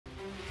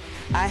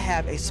I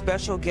have a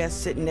special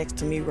guest sitting next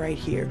to me right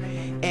here.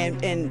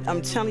 And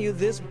I'm telling you,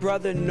 this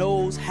brother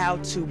knows how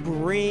to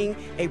bring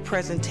a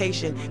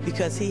presentation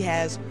because he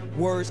has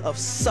words of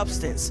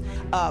substance.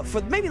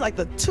 For maybe like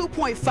the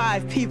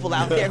 2.5 people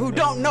out there who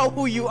don't know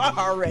who you are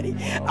already,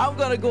 I'm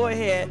gonna go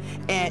ahead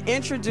and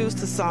introduce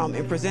to some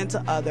and present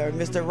to other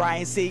Mr.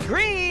 Ryan C.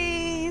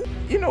 Greene.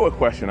 You know a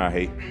question I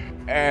hate?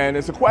 And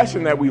it's a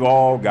question that we've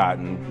all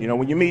gotten. You know,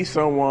 when you meet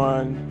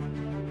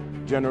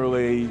someone,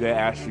 generally they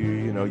ask you,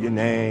 you know, your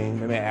name,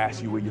 they may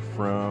ask you where you're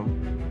from.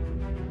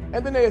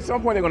 And then at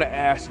some point they're gonna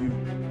ask you,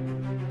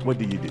 what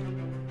do you do?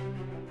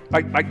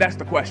 Like that's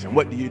the question,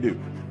 what do you do?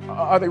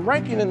 Are they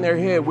ranking in their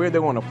head where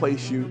they're gonna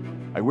place you,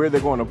 like where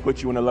they're gonna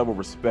put you in a level of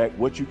respect,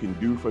 what you can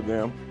do for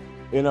them?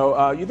 You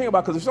know, you think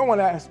about, because if someone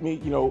asks me,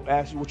 you know,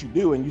 asks you what you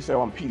do and you say,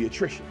 well, I'm a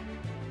pediatrician.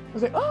 I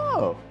say,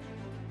 oh.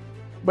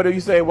 But if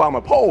you say, well, I'm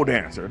a pole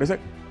dancer, they say,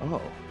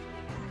 oh.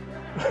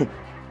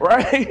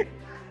 Right?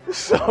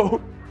 So,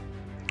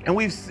 and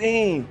we've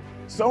seen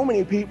so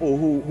many people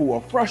who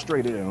are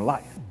frustrated in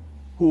life,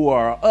 who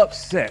are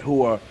upset,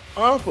 who are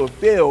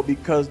unfulfilled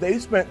because they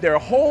spent their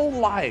whole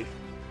life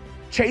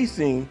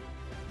chasing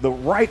the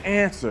right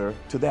answer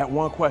to that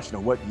one question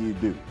of what do you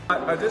do?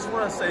 I just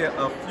want to say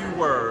a few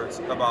words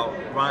about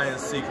Ryan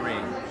C.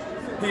 Greene.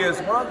 He is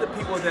one of the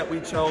people that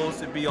we chose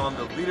to be on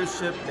the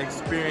Leadership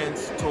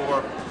Experience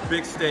Tour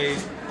big stage.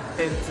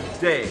 And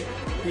today,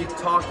 he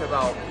talked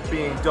about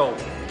being dope,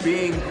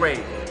 being great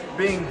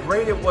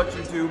at what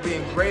you do,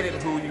 being great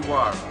at who you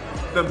are.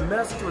 The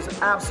message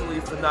was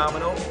absolutely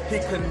phenomenal. He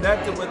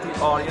connected with the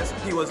audience.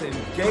 He was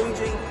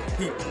engaging,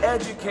 he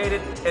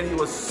educated, and he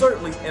was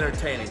certainly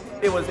entertaining.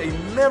 It was a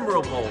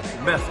memorable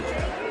message.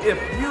 If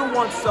you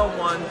want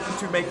someone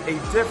to make a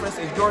difference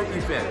in your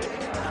event,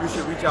 you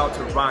should reach out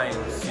to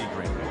Ryan C.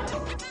 Greene.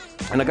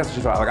 And I guess it's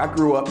just like I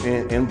grew up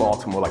in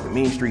Baltimore, like the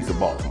mean streets of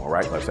Baltimore,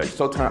 right? Let's say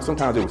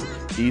sometimes it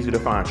was easier to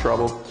find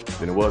trouble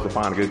than it was to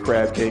find a good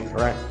crab cake,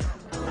 right?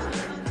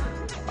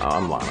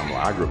 I'm lying.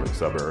 I grew up in the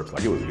suburbs.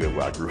 Like, it was good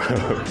where I grew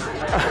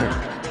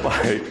up.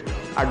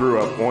 Like, I grew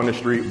up on the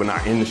street, but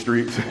not in the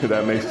streets, if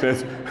that makes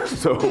sense.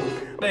 So.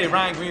 Hey,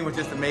 Ryan Greene was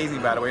just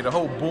amazing, by the way. The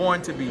whole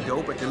Born to be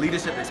Dope at the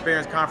Leadership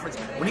Experience Conference,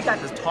 when he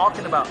got this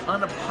talking about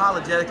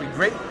unapologetically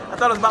great, I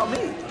thought it was about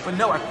me. But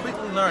no, I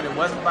quickly learned it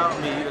wasn't about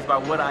me, it was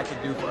about what I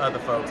could do for other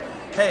folks.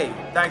 Hey,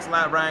 thanks a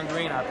lot, Ryan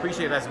Greene. I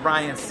appreciate it. That's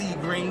Ryan C.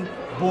 Greene,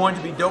 Born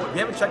to be Dope. If you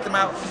haven't checked him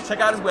out, check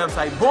out his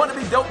website,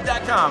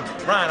 borntobedope.com.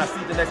 Ryan, I'll see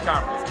you at the next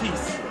conference.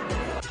 Peace.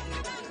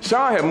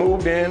 Sean had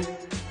moved in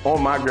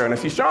on my girl. Now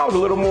see, Sean was a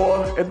little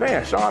more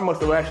advanced. Sean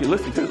must have actually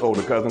listened to his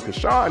older cousin because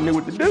Sean knew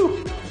what to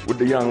do with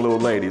the young little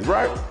ladies,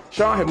 right?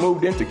 Sean had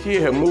moved in,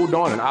 Takia had moved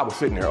on, and I was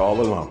sitting there all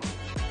alone.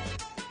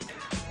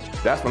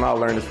 That's when I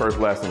learned this first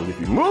lesson. If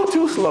you move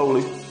too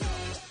slowly,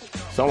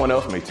 someone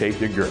else may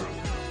take your girl.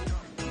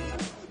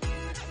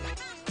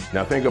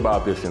 Now think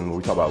about this, and when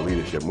we talk about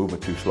leadership, moving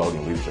too slowly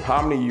in leadership.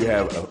 How many of you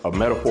have a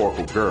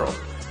metaphorical girl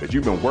that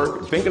you've been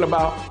thinking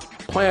about,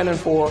 planning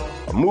for,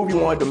 a move you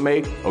wanted to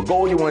make, a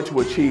goal you wanted to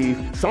achieve,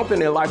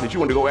 something in life that you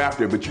wanted to go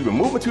after, but you've been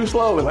moving too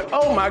slow, and like,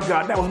 oh my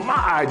God, that was my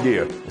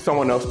idea, and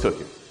someone else took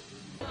it.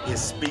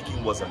 His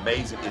speaking was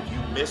amazing. If you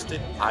missed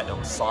it, I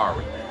am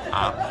sorry.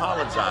 I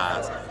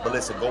apologize, but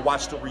listen, go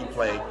watch the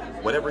replay.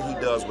 Whatever he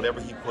does, whatever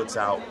he puts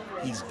out,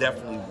 he's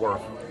definitely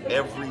worth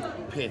every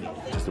penny.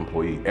 Just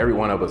employee. Every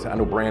one of us, I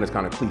know brand is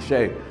kind of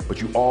cliche, but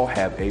you all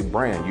have a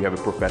brand. You have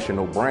a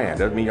professional brand.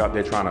 Doesn't mean you're out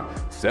there trying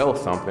to sell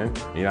something.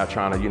 You're not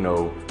trying to, you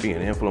know, be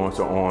an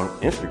influencer on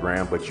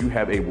Instagram, but you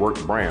have a work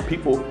brand.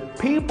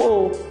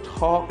 People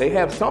talk, they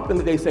have something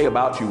that they say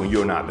about you when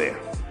you're not there.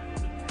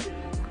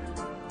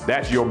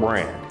 That's your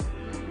brand.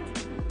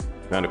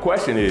 Now the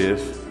question is,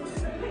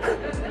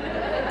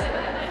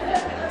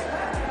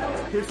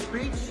 his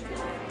speech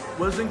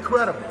was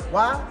incredible.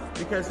 Why?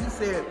 Because he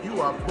said,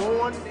 you are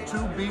born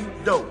to be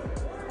dope.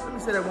 Let me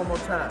say that one more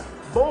time.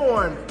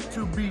 Born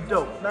to be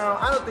dope. Now,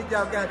 I don't think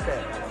y'all got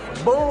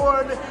that.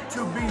 Born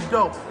to be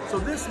dope. So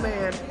this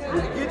man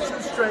will get you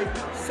straight,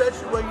 set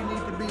you where you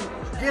need to be,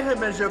 get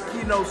him as your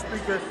keynote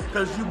speaker,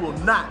 because you will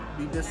not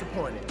be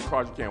disappointed. As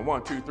hard as you can.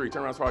 1, 2, 3.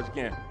 Turn around as hard as you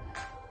can.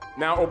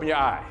 Now open your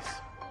eyes.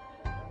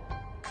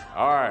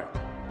 All right.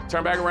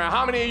 Turn back around.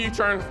 How many of you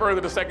turned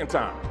further the second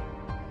time?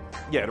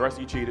 Yeah, the rest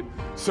of you cheated.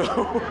 So,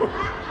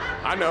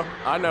 I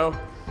know.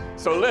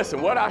 So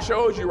listen, what I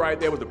showed you right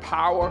there was the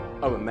power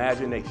of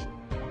imagination.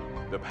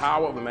 The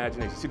power of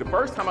imagination. See, the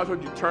first time I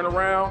showed you turn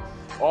around,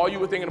 all you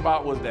were thinking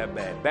about was that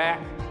bad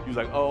back. You was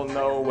like, oh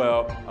no,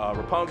 well,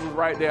 Rapunzel's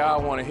right there, I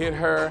want to hit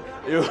her.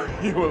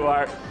 You were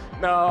like,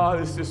 no,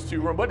 this is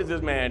too wrong. What is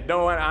this man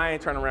doing? I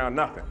ain't turning around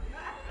nothing.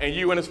 And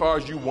you went as far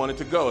as you wanted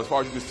to go, as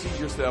far as you could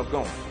see yourself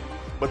going.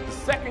 But the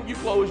second you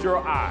closed your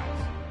eyes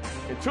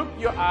and took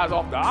your eyes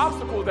off the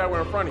obstacles that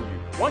were in front of you,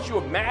 once you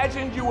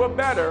imagined you were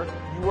better,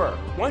 you were.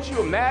 Once you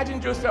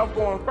imagined yourself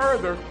going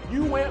further,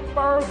 you went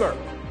further.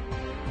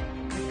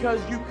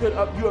 Because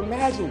you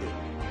imagined it.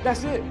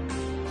 That's it.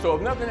 So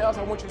if nothing else,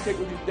 I want you to take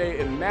with you today,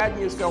 imagine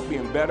yourself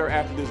being better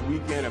after this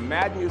weekend.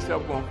 Imagine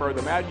yourself going further.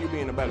 Imagine you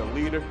being a better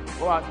leader.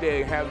 Go out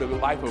there and have the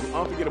life of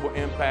unforgettable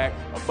impact,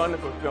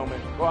 abundant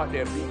fulfillment. Go out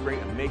there and be great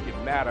and make it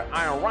matter.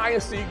 I am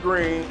Ryan C.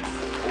 Greene.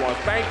 I want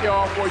to thank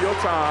y'all for your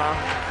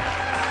time.